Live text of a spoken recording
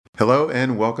Hello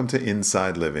and welcome to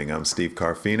Inside Living. I'm Steve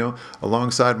Carfino,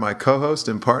 alongside my co-host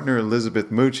and partner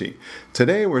Elizabeth Mucci.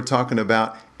 Today we're talking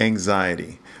about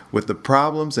anxiety, with the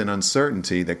problems and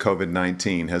uncertainty that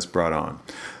COVID-19 has brought on.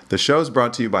 The show is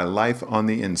brought to you by Life on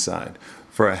the Inside,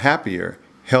 for a happier,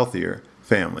 healthier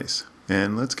families.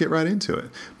 And let's get right into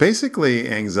it. Basically,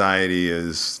 anxiety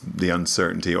is the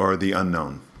uncertainty or the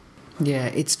unknown. Yeah,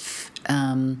 it's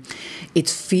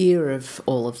fear of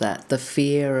all of that, the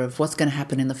fear of what's going to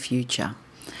happen in the future,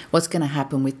 what's going to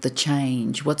happen with the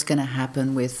change, what's going to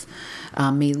happen with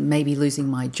me maybe losing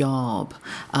my job.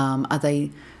 Are they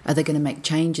going to make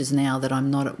changes now that I'm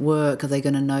not at work? Are they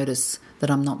going to notice that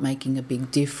I'm not making a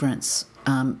big difference?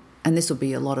 And this will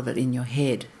be a lot of it in your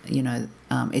head,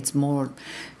 it's more,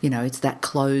 it's that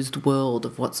closed world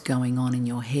of what's going on in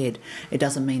your head. It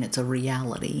doesn't mean it's a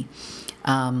reality.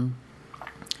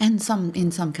 And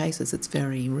in some cases it's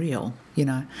very real,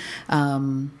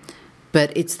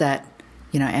 but it's that,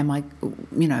 am I,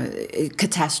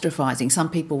 catastrophizing?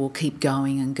 Some people will keep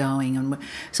going and going. And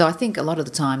so I think a lot of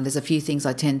the time there's a few things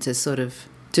I tend to sort of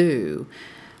do.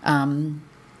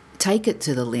 Take it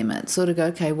to the limit, sort of go,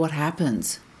 okay, what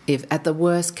happens? If at the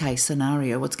worst case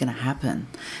scenario, what's going to happen?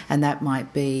 And that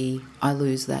might be I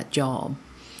lose that job.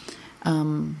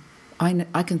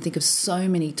 I can think of so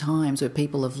many times where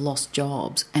people have lost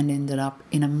jobs and ended up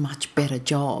in a much better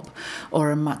job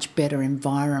or a much better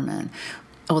environment.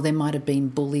 Or there might have been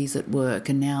bullies at work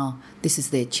and now this is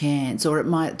their chance. Or it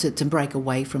might to break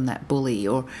away from that bully.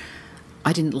 Or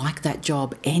I didn't like that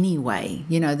job anyway.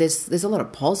 There's a lot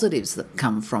of positives that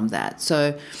come from that.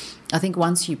 So I think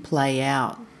once you play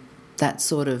out that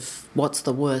sort of what's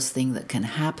the worst thing that can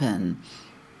happen,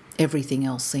 everything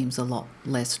else seems a lot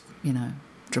less,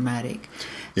 dramatic.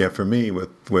 Yeah, for me,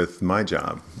 with my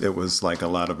job, it was like a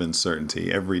lot of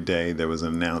uncertainty. Every day there was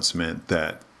an announcement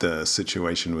that the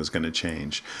situation was going to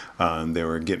change. They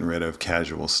were getting rid of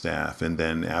casual staff. And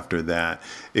then after that,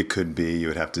 it could be you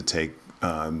would have to take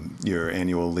your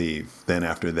annual leave. Then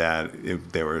after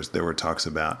that, there were talks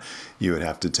about you would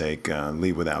have to take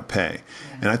leave without pay.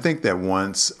 Yeah. And I think that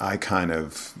once I kind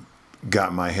of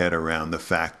got my head around the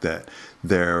fact that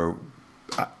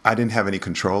I didn't have any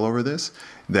control over this,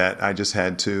 that I just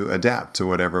had to adapt to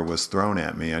whatever was thrown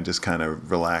at me. I just kind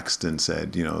of relaxed and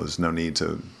said, there's no need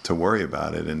to worry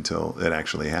about it until it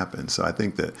actually happens. So I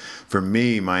think that for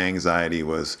me, my anxiety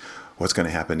was what's going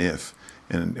to happen if.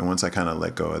 And once I kind of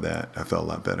let go of that, I felt a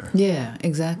lot better. Yeah,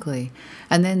 exactly.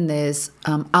 And then there's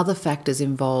other factors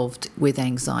involved with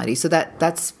anxiety. So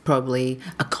that's probably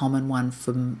a common one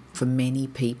for many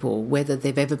people, whether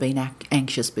they've ever been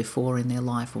anxious before in their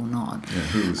life or not. Yeah,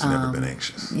 who's never been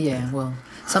anxious? Yeah, well,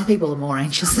 some people are more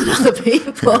anxious than other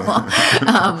people.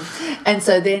 And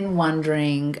so then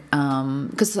wondering,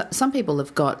 because some people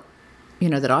have got,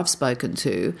 that I've spoken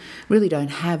to really don't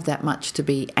have that much to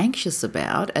be anxious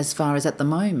about as far as at the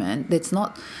moment. It's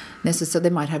not necessarily,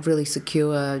 they might have really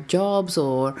secure jobs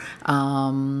or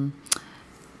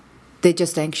they're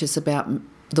just anxious about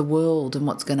the world and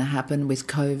what's going to happen with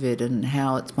COVID and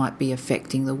how it might be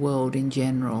affecting the world in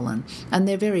general. And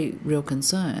they're very real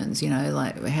concerns,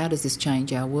 like how does this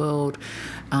change our world?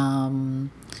 And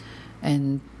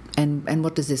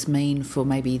what does this mean for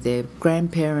maybe their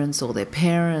grandparents or their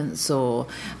parents or,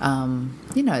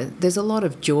 there's a lot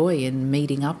of joy in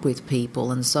meeting up with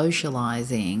people and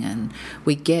socialising, and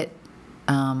we get,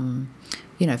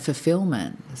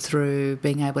 fulfillment through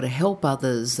being able to help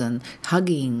others and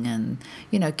hugging and,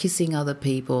 kissing other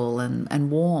people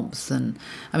and warmth. And,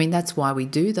 that's why we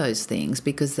do those things,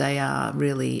 because they are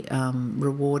really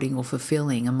rewarding or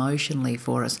fulfilling emotionally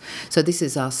for us. So this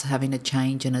is us having to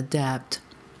change and adapt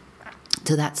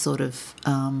to that sort of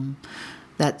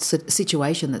that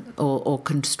situation that or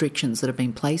constrictions that have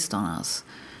been placed on us,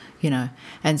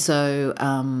 And so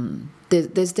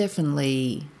there's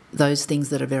definitely those things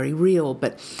that are very real,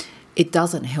 but it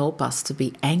doesn't help us to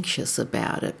be anxious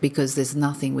about it because there's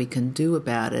nothing we can do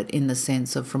about it in the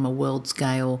sense of from a world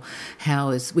scale,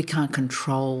 we can't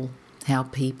control how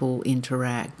people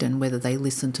interact and whether they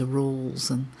listen to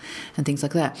rules and things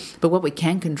like that. But what we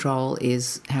can control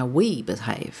is how we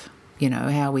behave.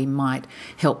 How we might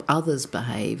help others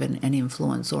behave and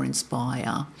influence or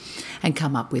inspire and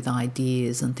come up with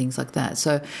ideas and things like that.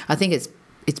 So I think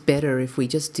it's better if we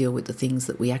just deal with the things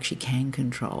that we actually can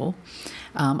control.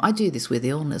 I do this with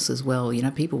illness as well.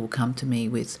 People will come to me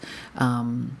with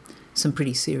some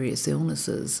pretty serious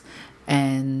illnesses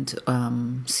and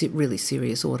really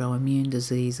serious autoimmune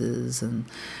diseases and,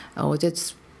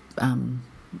 just,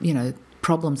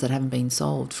 problems that haven't been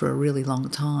solved for a really long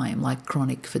time, like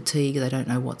chronic fatigue. They don't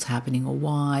know what's happening or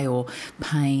why, or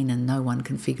pain, and no one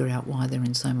can figure out why they're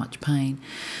in so much pain.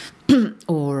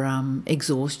 or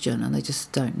exhaustion, and they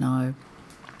just don't know.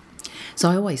 So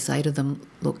I always say to them,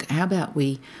 look, how about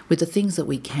with the things that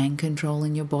we can control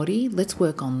in your body, let's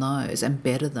work on those and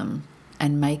better them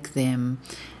and make them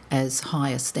as high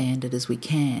a standard as we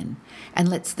can. And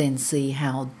let's then see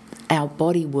how our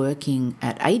body working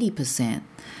at 80%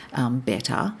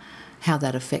 better, how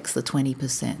that affects the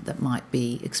 20% that might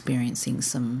be experiencing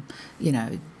some,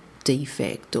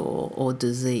 defect or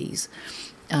disease.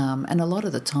 And a lot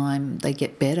of the time they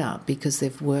get better because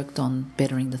they've worked on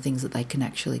bettering the things that they can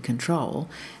actually control,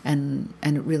 and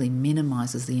it really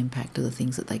minimises the impact of the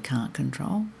things that they can't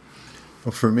control.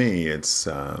 Well, for me, it's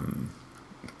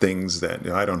things that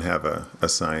I don't have a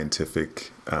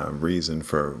scientific reason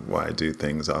for why I do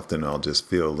things. Often I'll just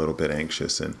feel a little bit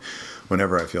anxious, and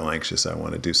whenever I feel anxious, I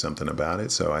want to do something about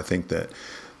it. So I think that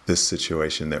this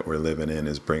situation that we're living in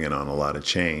is bringing on a lot of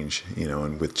change,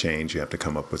 and with change, you have to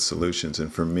come up with solutions.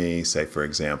 And for me, say, for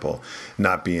example,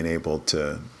 not being able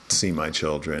to see my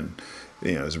children,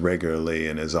 as regularly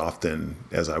and as often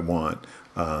as I want,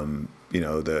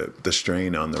 the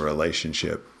strain on the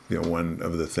relationship. One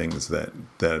of the things that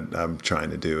I'm trying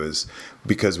to do is,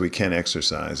 because we can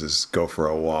exercise, is go for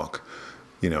a walk,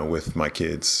 with my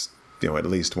kids, at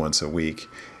least once a week.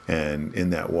 And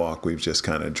in that walk, we've just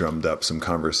kind of drummed up some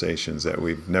conversations that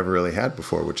we've never really had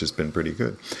before, which has been pretty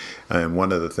good. And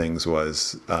one of the things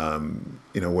was, what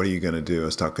are you going to do? I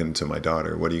was talking to my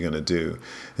daughter, what are you going to do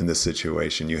in this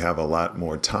situation? You have a lot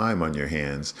more time on your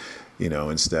hands,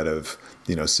 instead of,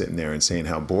 sitting there and saying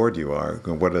how bored you are.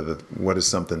 What is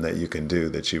something that you can do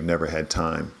that you've never had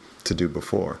time to do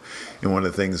before? And one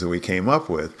of the things that we came up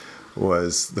with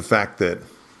was the fact that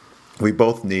we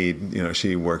both need,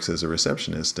 she works as a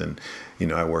receptionist, and,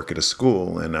 I work at a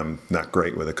school, and I'm not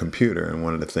great with a computer. And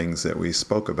one of the things that we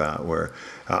spoke about were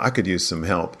I could use some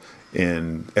help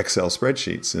in Excel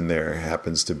spreadsheets. And there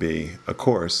happens to be a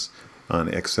course on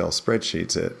Excel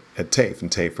spreadsheets at TAFE.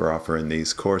 And TAFE are offering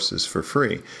these courses for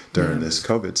free during this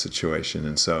COVID situation.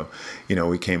 And so,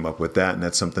 we came up with that, and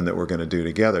that's something that we're going to do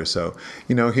together. So,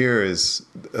 here is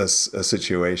a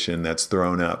situation that's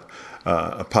thrown up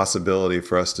a possibility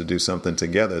for us to do something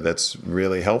together that's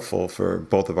really helpful for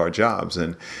both of our jobs.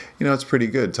 And, it's pretty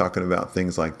good talking about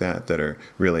things like that are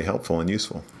really helpful and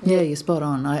useful. Yeah, you're spot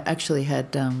on. I actually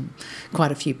had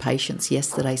quite a few patients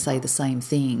yesterday say the same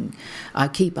thing. I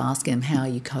keep asking them, how are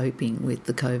you coping with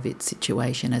the COVID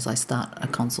situation as I start a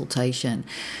consultation?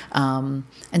 And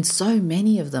so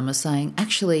many of them are saying,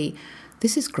 actually,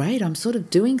 this is great. I'm sort of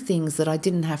doing things that I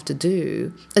didn't have to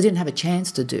do. I didn't have a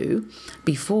chance to do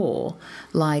before,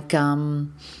 like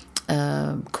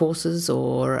courses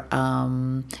or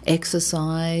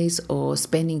exercise, or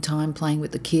spending time playing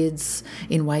with the kids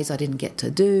in ways I didn't get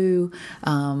to do,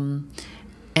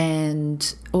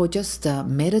 or just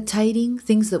meditating,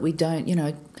 things that we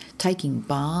don't, taking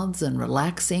baths and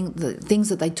relaxing, the things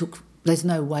that they took. There's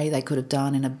no way they could have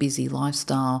done in a busy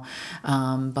lifestyle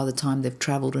by the time they've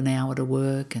travelled an hour to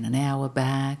work and an hour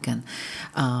back, and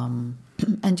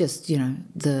just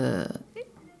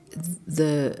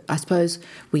I suppose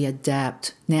we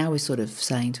adapt. Now we're sort of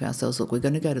saying to ourselves, look, we're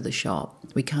going to go to the shop.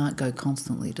 We can't go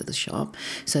constantly to the shop,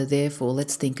 so therefore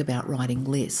let's think about writing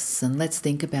lists, and let's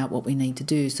think about what we need to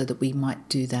do so that we might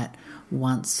do that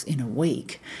once in a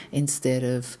week instead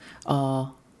of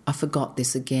I forgot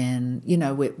this again.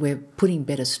 We're putting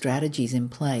better strategies in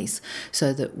place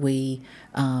so that we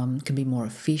can be more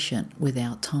efficient with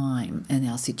our time and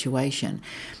our situation.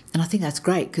 And I think that's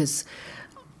great, because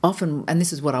often, and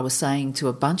this is what I was saying to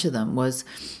a bunch of them, was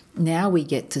now we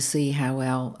get to see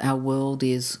how our world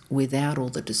is without all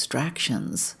the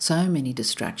distractions, so many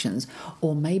distractions,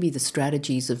 or maybe the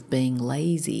strategies of being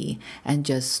lazy and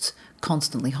just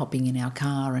constantly hopping in our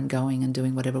car and going and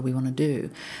doing whatever we want to do,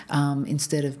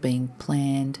 instead of being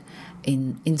planned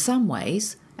in some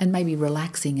ways and maybe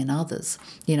relaxing in others.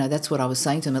 That's what I was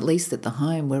saying to them. At least at the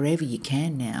home, wherever you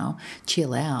can now,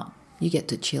 chill out. You get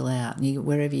to chill out.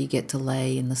 Wherever you get to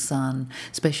lay in the sun,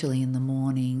 especially in the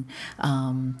morning,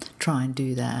 try and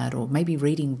do that, or maybe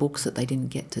reading books that they didn't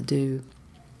get to do.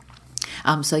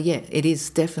 So yeah, it is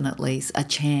definitely a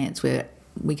chance where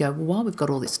we go, well, while we've got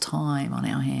all this time on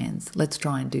our hands, let's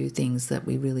try and do things that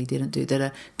we really didn't do that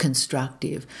are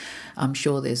constructive. I'm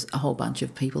sure there's a whole bunch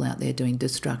of people out there doing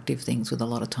destructive things with a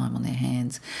lot of time on their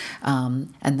hands,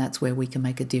 and that's where we can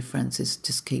make a difference, is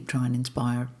just keep trying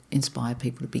to inspire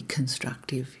people to be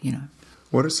constructive.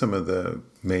 What are some of the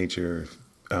major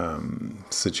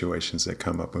situations that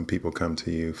come up when people come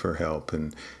to you for help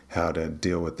and how to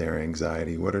deal with their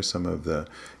anxiety? What are some of the,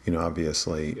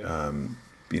 obviously,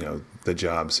 the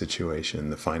job situation,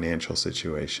 the financial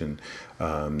situation,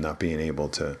 not being able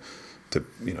to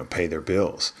pay their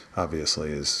bills.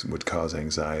 Obviously, would cause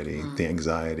anxiety. The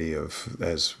anxiety of,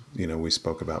 as we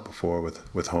spoke about before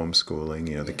with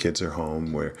homeschooling. The kids are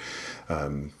home where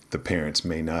the parents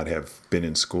may not have been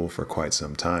in school for quite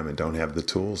some time and don't have the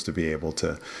tools to be able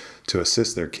to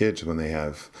assist their kids when they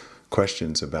have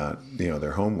questions about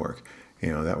their homework.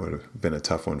 That would have been a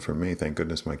tough one for me. Thank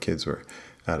goodness my kids were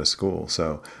out of school.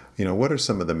 So, what are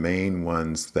some of the main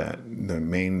the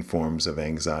main forms of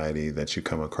anxiety that you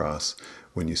come across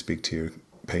when you speak to your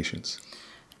patients?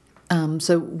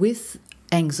 So with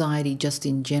anxiety just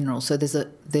in general, so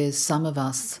there's some of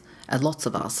us, lots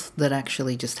of us, that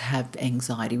actually just have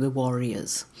anxiety. We're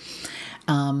warriors.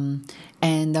 And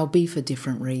they'll be for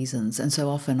different reasons. And so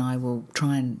often I will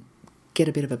try and get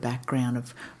a bit of a background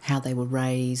of how they were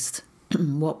raised.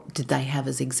 What did they have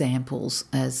as examples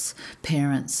as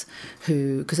parents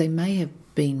because they may have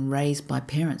been raised by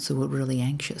parents who were really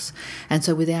anxious. And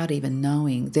so without even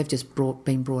knowing, they've just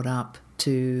been brought up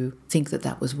to think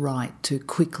that was right, to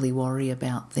quickly worry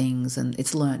about things, and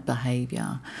it's learnt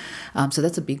behaviour. So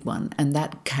that's a big one, and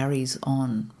that carries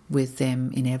on with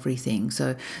them in everything.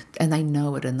 So, and they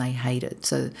know it and they hate it.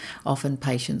 So often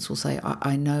patients will say,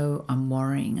 I know I'm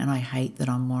worrying and I hate that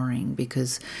I'm worrying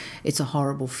because it's a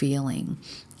horrible feeling,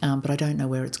 but I don't know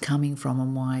where it's coming from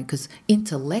and why, because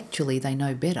intellectually they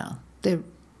know better. They're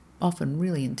often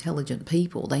really intelligent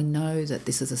people. They know that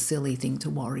this is a silly thing to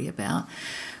worry about,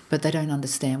 but they don't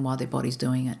understand why their body's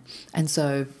doing it. And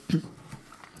so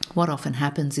what often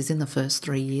happens is in the first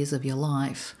 3 years of your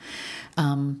life,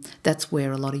 that's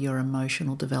where a lot of your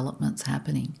emotional development's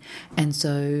happening. And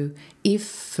so if,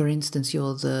 for instance,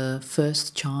 you're the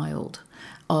first child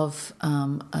of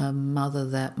a mother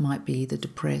that might be either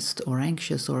depressed or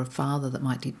anxious, or a father that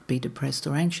might be depressed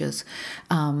or anxious,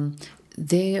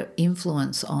 their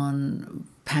influence on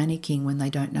panicking when they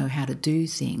don't know how to do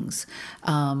things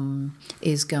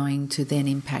is going to then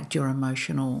impact your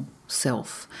emotional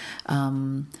self.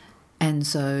 And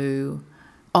so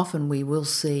often we will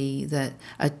see that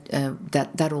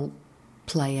that'll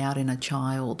play out in a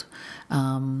child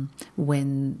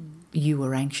when you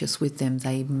were anxious with them.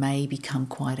 They may become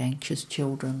quite anxious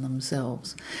children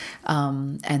themselves,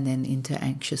 and then into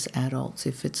anxious adults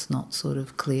if it's not sort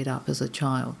of cleared up as a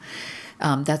child.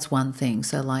 That's one thing.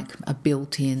 So like a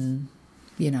built-in,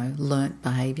 learnt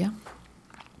behaviour.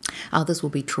 Others will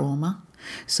be trauma.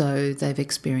 So they've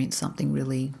experienced something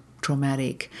really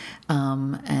traumatic,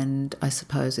 and I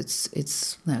suppose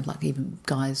it's like even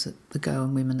guys that go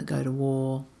and women that go to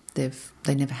war,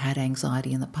 they never had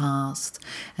anxiety in the past,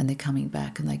 and they're coming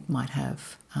back and they might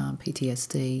have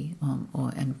PTSD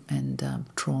and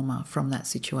trauma from that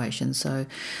situation. So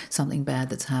something bad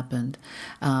that's happened.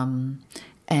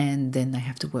 And then they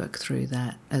have to work through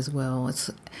that as well.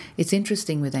 It's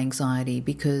interesting with anxiety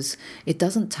because it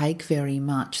doesn't take very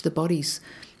much. The body's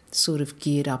sort of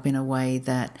geared up in a way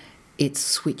that it's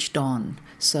switched on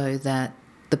so that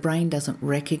the brain doesn't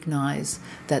recognise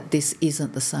that this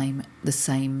isn't the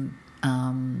same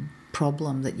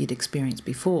problem that you'd experienced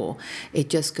before. It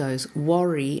just goes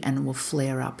worry and will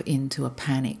flare up into a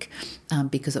panic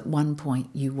because at one point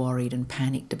you worried and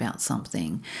panicked about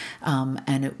something,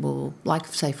 and it will, like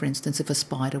say for instance, if a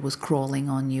spider was crawling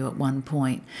on you at one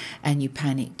point and you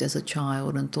panicked as a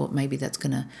child and thought maybe that's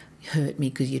going to hurt me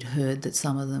because you'd heard that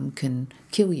some of them can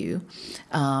kill you,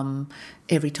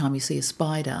 every time you see a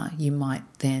spider you might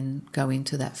then go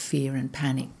into that fear and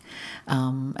panic,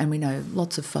 and we know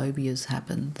lots of phobias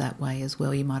happen that way as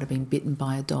well. You might have been bitten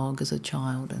by a dog as a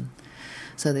child, and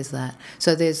so there's that.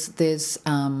 So there's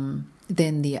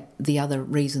then the other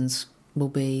reasons will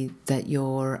be that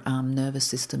your nervous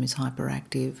system is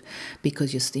hyperactive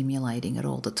because you're stimulating it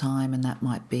all the time, and that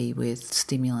might be with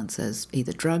stimulants as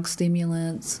either drug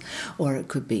stimulants, or it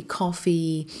could be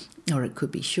coffee, or it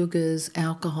could be sugars,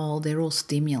 alcohol. They're all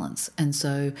stimulants, and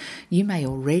so you may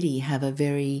already have a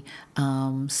very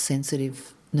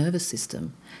sensitive nervous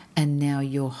system, and now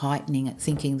you're heightening it,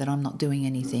 thinking that I'm not doing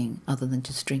anything other than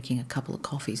just drinking a couple of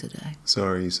coffees a day. So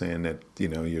are you saying that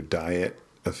your diet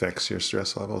affects your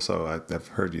stress level? So I've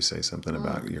heard you say something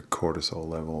about your cortisol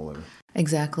level.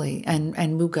 Exactly,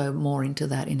 and we'll go more into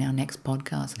that in our next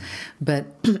podcast. But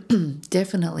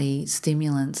definitely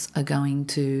stimulants are going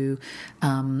to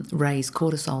raise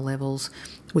cortisol levels,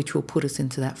 which will put us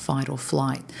into that fight or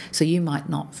flight. So you might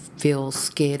not feel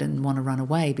scared and want to run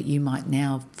away, but you might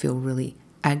now feel really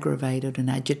aggravated and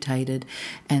agitated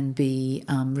and be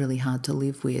really hard to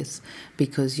live with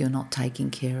because you're not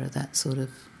taking care of that sort of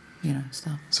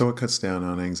stuff. So what cuts down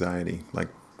on anxiety? Like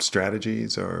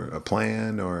strategies or a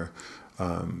plan or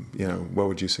What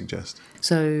would you suggest?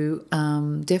 So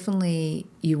definitely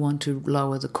you want to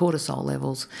lower the cortisol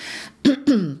levels.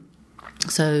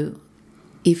 So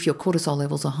if your cortisol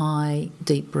levels are high,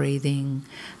 deep breathing,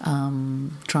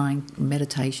 trying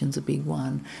meditation's a big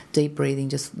one. Deep breathing,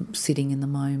 just sitting in the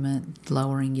moment,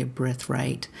 lowering your breath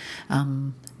rate,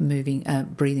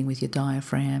 breathing with your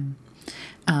diaphragm,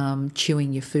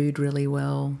 chewing your food really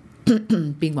well.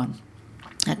 Big one,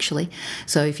 actually.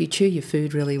 So if you chew your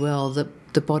food really well,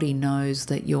 the body knows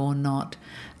that you're not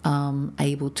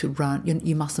able to run.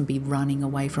 You mustn't be running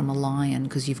away from a lion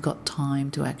because you've got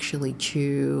time to actually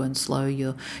chew and slow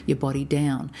your body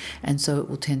down, and so it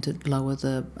will tend to lower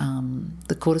the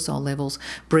cortisol levels.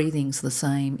 Breathing's the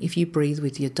same. If you breathe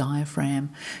with your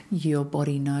diaphragm, your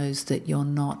body knows that you're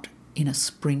not in a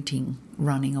sprinting,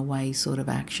 running away sort of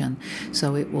action,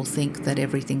 so it will think that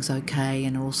everything's okay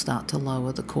and it will start to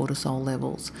lower the cortisol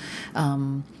levels.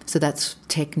 So that's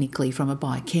technically from a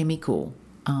biochemical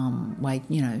way,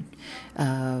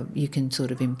 you can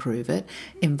sort of improve it.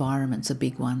 Environment's a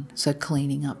big one. So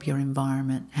cleaning up your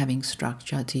environment, having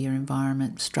structure to your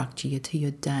environment, structure to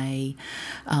your day,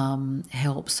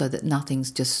 helps so that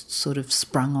nothing's just sort of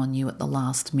sprung on you at the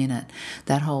last minute.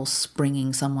 That whole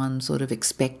springing, someone sort of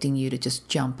expecting you to just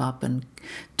jump up and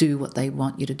do what they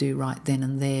want you to do right then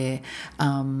and there,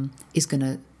 is going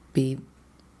to be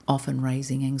often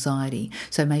raising anxiety.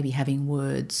 So maybe having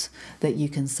words that you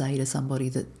can say to somebody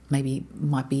that maybe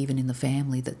might be even in the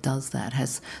family that does that,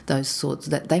 has those sorts,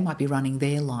 that they might be running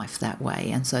their life that way,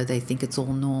 and so they think it's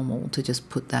all normal to just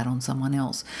put that on someone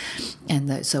else,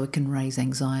 and so it can raise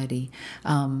anxiety.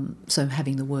 So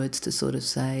having the words to sort of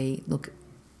say, look,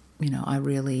 I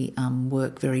really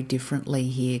work very differently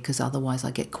here because otherwise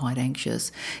I get quite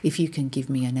anxious. If you can give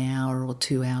me an hour or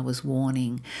 2 hours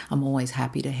warning, I'm always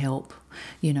happy to help,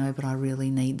 but I really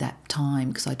need that time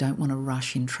because I don't want to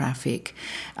rush in traffic.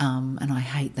 And I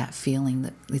hate that feeling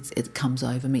that it comes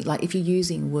over me. Like if you're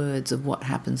using words of what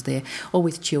happens there, or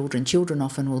with children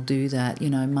often will do that,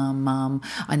 mum,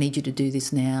 I need you to do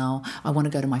this now. I want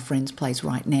to go to my friend's place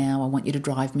right now. I want you to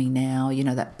drive me now,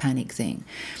 that panic thing.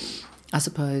 I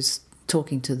suppose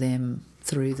talking to them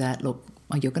through that, look,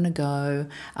 you're going to go,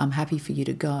 I'm happy for you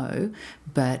to go,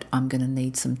 but I'm going to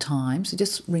need some time. So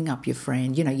just ring up your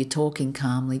friend, you're talking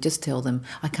calmly, just tell them,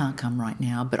 I can't come right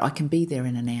now, but I can be there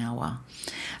in an hour.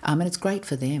 And it's great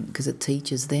for them because it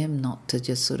teaches them not to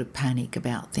just sort of panic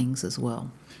about things as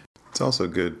well. It's also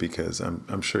good because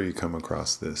I'm sure you come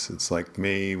across this. It's like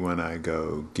me when I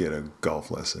go get a golf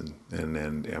lesson and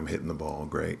then I'm hitting the ball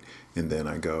great, and then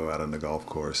I go out on the golf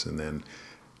course and then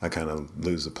I kind of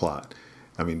lose the plot.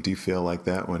 I mean, do you feel like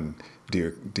that when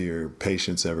do your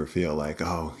patients ever feel like,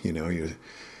 oh,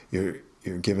 you're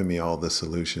giving me all the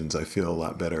solutions, I feel a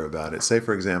lot better about it? Say,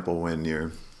 for example, when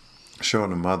you're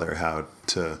showing a mother how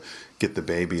to get the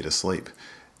baby to sleep,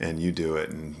 and you do it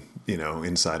and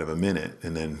inside of a minute,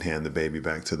 and then hand the baby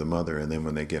back to the mother, and then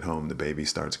when they get home the baby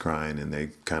starts crying and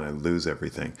they kind of lose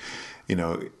everything.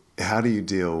 How do you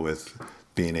deal with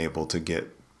being able to get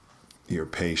your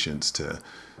patients to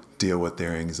deal with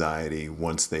their anxiety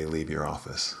once they leave your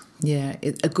office? Yeah,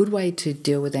 a good way to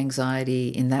deal with anxiety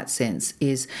in that sense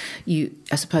is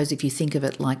I suppose if you think of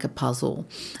it like a puzzle,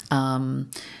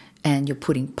 and you're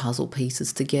putting puzzle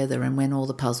pieces together, and when all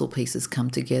the puzzle pieces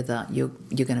come together, you're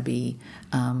going to be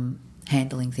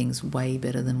handling things way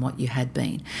better than what you had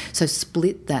been. So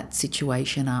split that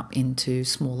situation up into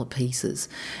smaller pieces,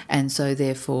 and so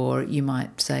therefore you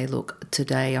might say, look,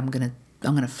 today I'm going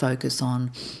to focus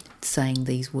on saying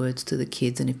these words to the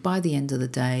kids, and if by the end of the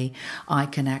day I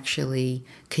can actually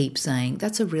keep saying,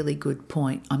 that's a really good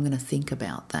point, I'm going to think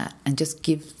about that, and just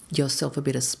give yourself a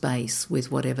bit of space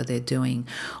with whatever they're doing.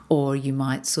 Or you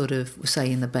might sort of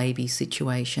say in the baby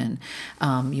situation,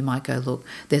 you might go, look,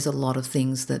 there's a lot of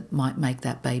things that might make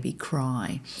that baby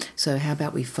cry, so how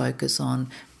about we focus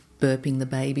on burping the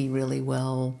baby really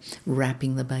well,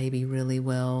 wrapping the baby really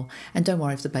well. And don't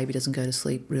worry if the baby doesn't go to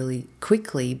sleep really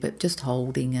quickly, but just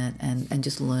holding it and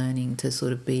just learning to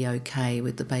sort of be okay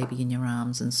with the baby in your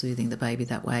arms and soothing the baby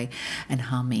that way, and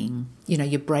humming.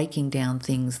 You're breaking down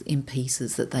things in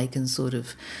pieces that they can sort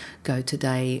of go,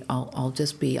 today I'll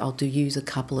use a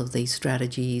couple of these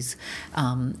strategies,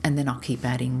 and then I'll keep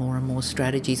adding more and more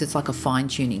strategies. It's like a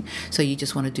fine-tuning. So you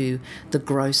just want to do the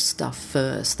gross stuff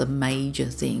first, the major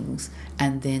things,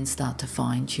 and then start to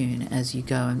fine-tune as you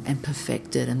go and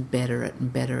perfect it and better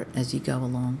it as you go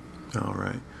along. All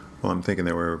right. Well, I'm thinking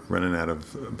that we're running out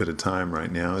of a bit of time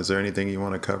right now. Is there anything you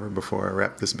want to cover before I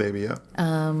wrap this baby up?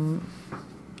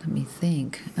 Let me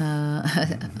think.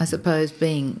 I suppose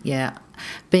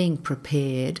being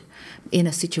prepared in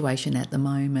a situation at the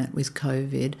moment with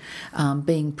COVID,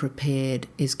 being prepared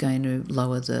is going to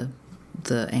lower the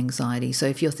anxiety. So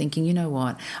if you're thinking, you know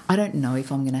what, I don't know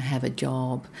if I'm going to have a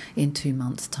job in 2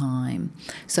 months' time.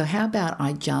 So how about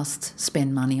I just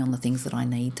spend money on the things that I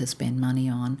need to spend money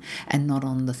on and not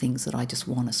on the things that I just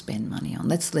want to spend money on.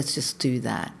 Let's just do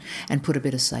that and put a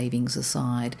bit of savings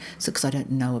aside, so because I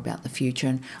don't know about the future.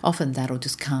 And often that'll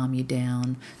just calm you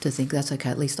down to think that's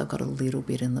okay, at least I've got a little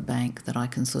bit in the bank that I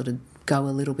can sort of go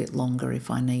a little bit longer if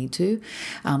I need to.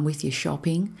 With your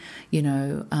shopping,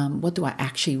 what do I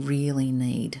actually really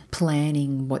need?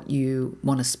 Planning what you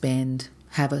want to spend,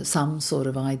 have some sort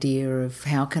of idea of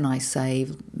how can I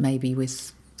save, maybe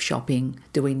with shopping.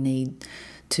 Do we need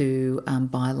to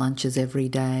buy lunches every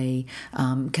day?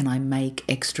 Can I make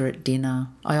extra at dinner?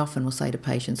 I often will say to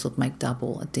patients, look, make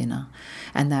double at dinner.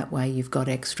 And that way you've got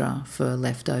extra for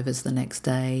leftovers the next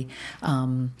day.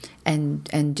 And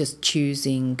just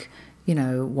choosing,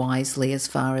 wisely as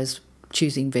far as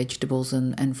choosing vegetables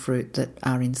and fruit that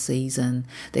are in season.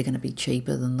 They're going to be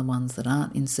cheaper than the ones that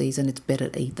aren't in season. It's better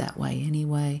to eat that way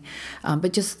anyway.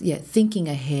 But just, thinking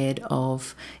ahead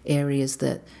of areas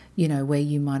that, where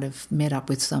you might have met up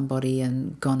with somebody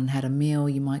and gone and had a meal,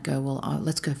 you might go,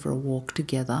 let's go for a walk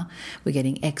together. We're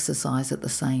getting exercise at the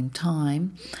same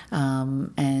time,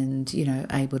 and,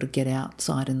 able to get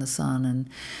outside in the sun. And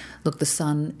look, the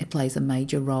sun, it plays a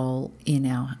major role in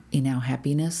our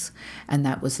happiness. And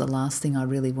that was the last thing I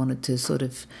really wanted to sort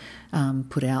of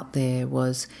put out there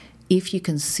was, if you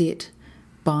can sit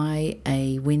by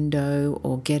a window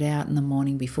or get out in the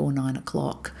morning before 9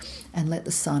 o'clock and let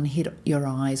the sun hit your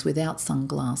eyes without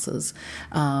sunglasses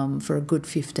for a good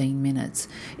 15 minutes,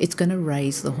 it's going to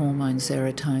raise the hormone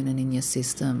serotonin in your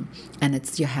system, and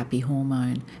it's your happy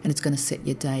hormone, and it's going to set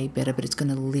your day better, but it's going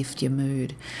to lift your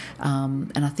mood.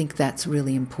 And I think that's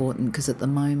really important, because at the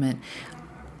moment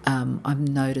I've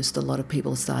noticed a lot of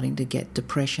people are starting to get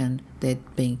depression. They're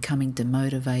becoming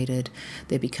demotivated,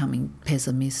 they're becoming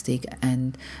pessimistic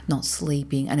and not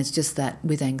sleeping. And it's just that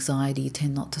with anxiety, you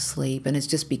tend not to sleep, and it's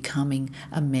just becoming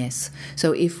a mess.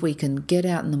 So if we can get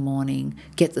out in the morning,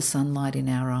 get the sunlight in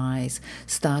our eyes,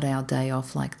 start our day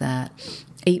off like that,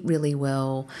 eat really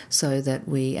well, so that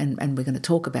and we're going to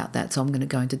talk about that, so I'm going to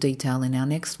go into detail in our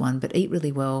next one, but eat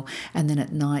really well, and then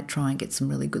at night try and get some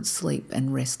really good sleep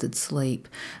and rested sleep.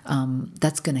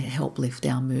 That's going to help lift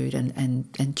our mood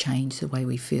and change the way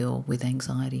we feel with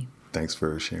anxiety. Thanks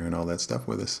for sharing all that stuff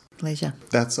with us. Pleasure.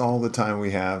 That's all the time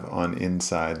we have on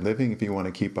Inside Living. If you want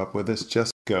to keep up with us,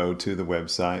 just go to the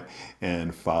website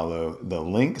and follow the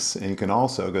links. And you can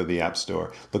also go to the App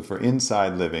Store, look for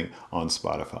Inside Living on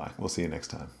Spotify. We'll see you next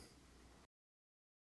time.